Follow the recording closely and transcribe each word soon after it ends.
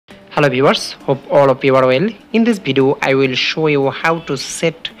Hello viewers, hope all of you are well. In this video I will show you how to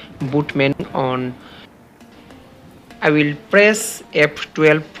set boot menu on. I will press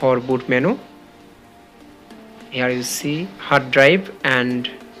F12 for boot menu. Here you see hard drive and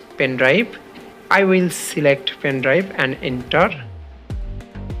pen drive. I will select pen drive and enter.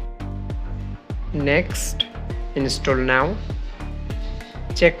 Next, install now.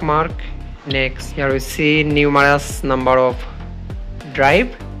 Check mark. Next, here you see numerous number of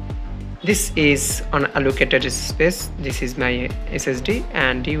drive. This is unallocated space. This is my SSD,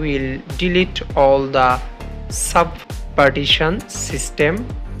 and you will delete all the sub partition system,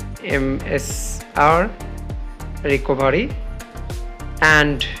 MSR, recovery,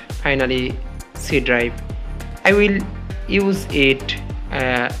 and finally C drive. I will use it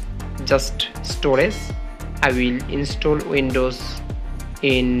just storage. I will install Windows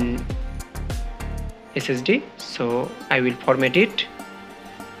in SSD, so I will format it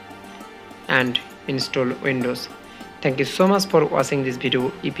and install Windows. Thank you so much for watching this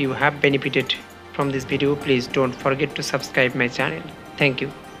video. If you have benefited from this video, please don't forget to subscribe my channel. Thank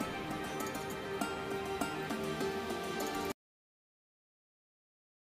you.